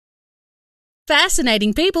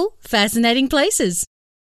Fascinating people, fascinating places.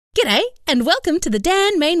 G'day, and welcome to the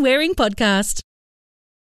Dan Mainwaring Podcast.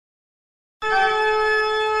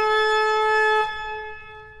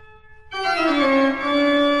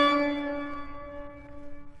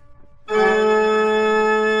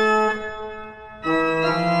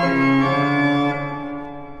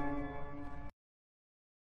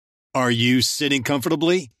 Are you sitting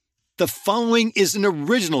comfortably? The following is an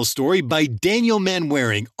original story by Daniel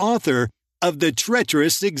Mainwaring, author of The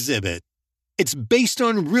Treacherous Exhibit. It's based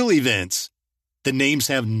on real events. The names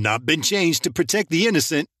have not been changed to protect the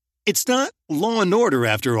innocent. It's not Law and Order,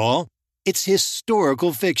 after all. It's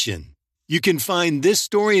historical fiction. You can find this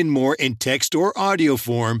story and more in text or audio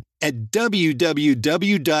form at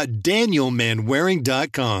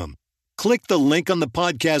www.danielmanwaring.com. Click the link on the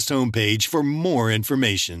podcast homepage for more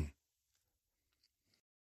information.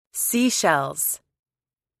 Seashells.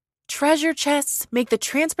 Treasure chests make the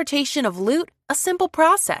transportation of loot a simple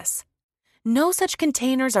process. No such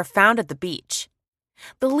containers are found at the beach.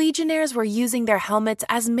 The legionnaires were using their helmets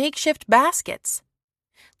as makeshift baskets.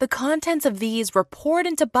 The contents of these were poured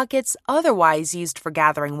into buckets otherwise used for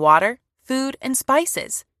gathering water, food, and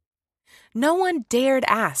spices. No one dared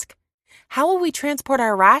ask, how will we transport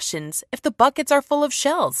our rations if the buckets are full of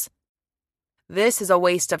shells? "This is a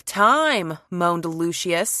waste of time," moaned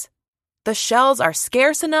Lucius. "The shells are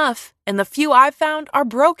scarce enough, and the few I've found are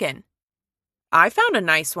broken." "I found a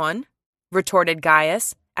nice one," retorted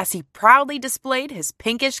Gaius, as he proudly displayed his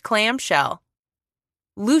pinkish clam shell.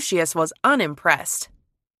 Lucius was unimpressed.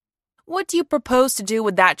 "What do you propose to do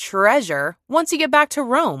with that treasure once you get back to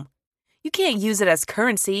Rome? You can't use it as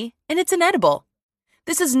currency, and it's inedible.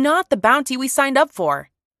 This is not the bounty we signed up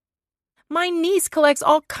for." "My niece collects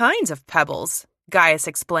all kinds of pebbles," Gaius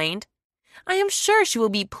explained. "I am sure she will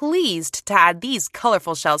be pleased to add these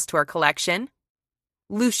colorful shells to her collection."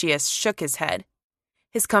 Lucius shook his head.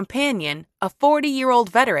 His companion, a 40-year-old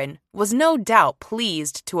veteran, was no doubt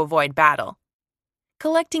pleased to avoid battle.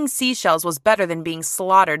 Collecting seashells was better than being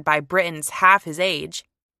slaughtered by Britons half his age.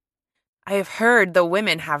 "I have heard the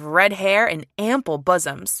women have red hair and ample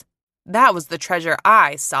bosoms. That was the treasure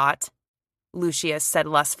I sought," Lucius said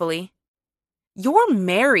lustfully. "You're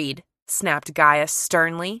married," snapped Gaius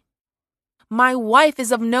sternly. "My wife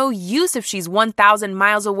is of no use if she's 1,000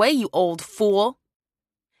 miles away, you old fool.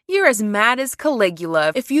 You're as mad as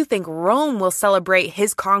Caligula if you think Rome will celebrate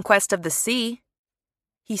his conquest of the sea."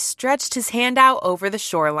 He stretched his hand out over the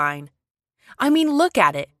shoreline. "I mean, look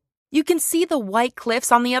at it. You can see the white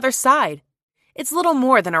cliffs on the other side. It's little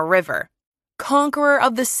more than a river. Conqueror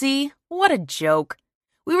of the sea? What a joke.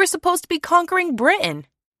 We were supposed to be conquering Britain."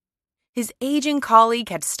 His aging colleague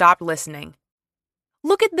had stopped listening.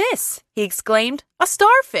 "Look at this," he exclaimed, "a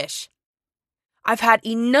starfish." "I've had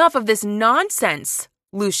enough of this nonsense,"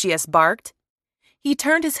 Lucius barked. He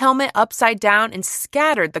turned his helmet upside down and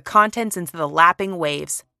scattered the contents into the lapping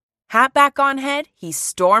waves. Hat back on head, he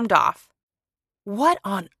stormed off. "What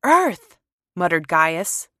on earth?" muttered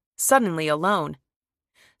Gaius, suddenly alone.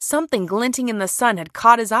 Something glinting in the sun had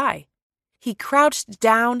caught his eye. He crouched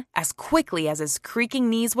down as quickly as his creaking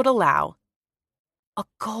knees would allow. "A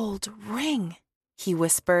gold ring," he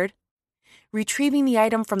whispered. Retrieving the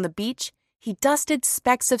item from the beach, he dusted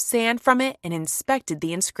specks of sand from it and inspected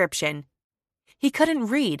the inscription. He couldn't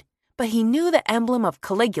read, but he knew the emblem of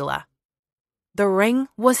Caligula. The ring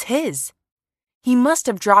was his. He must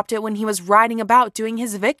have dropped it when he was riding about doing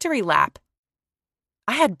his victory lap.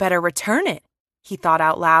 "I had better return it," he thought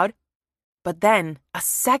out loud. But then a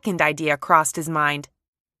second idea crossed his mind.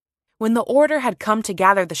 When the order had come to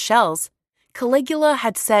gather the shells, Caligula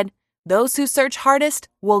had said, "Those who search hardest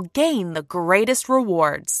will gain the greatest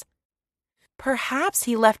rewards." Perhaps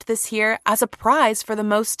he left this here as a prize for the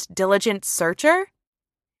most diligent searcher?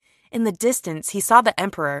 In the distance, he saw the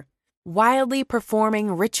emperor, wildly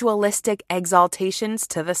performing ritualistic exaltations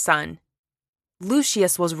to the sun.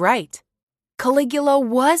 Lucius was right. Caligula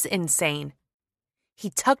was insane. He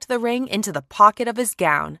tucked the ring into the pocket of his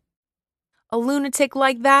gown. A lunatic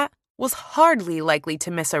like that was hardly likely to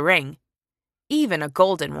miss a ring, even a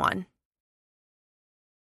golden one.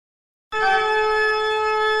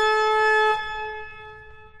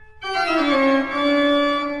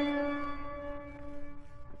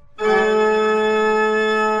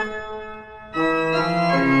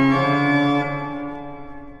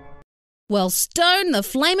 Well, stone the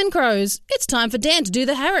flamin' crows. It's time for Dan to do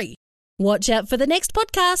the Harry. Watch out for the next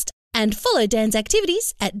podcast and follow Dan's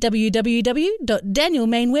activities at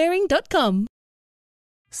www.danielmainwaring.com.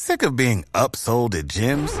 Sick of being upsold at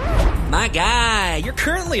gyms? My guy, you're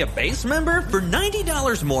currently a base member? For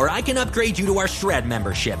 $90 more, I can upgrade you to our Shred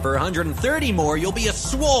membership. For $130 more, you'll be a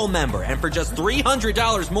Swole member. And for just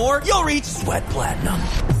 $300 more, you'll reach Sweat Platinum.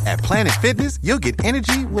 At Planet Fitness, you'll get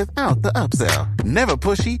energy without the upsell. Never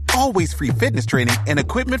pushy, always free fitness training and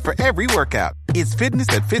equipment for every workout. It's fitness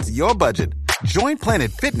that fits your budget. Join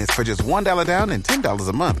Planet Fitness for just $1 down and $10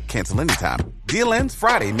 a month. Cancel anytime. Deal ends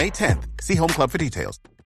Friday, May 10th. See Home Club for details.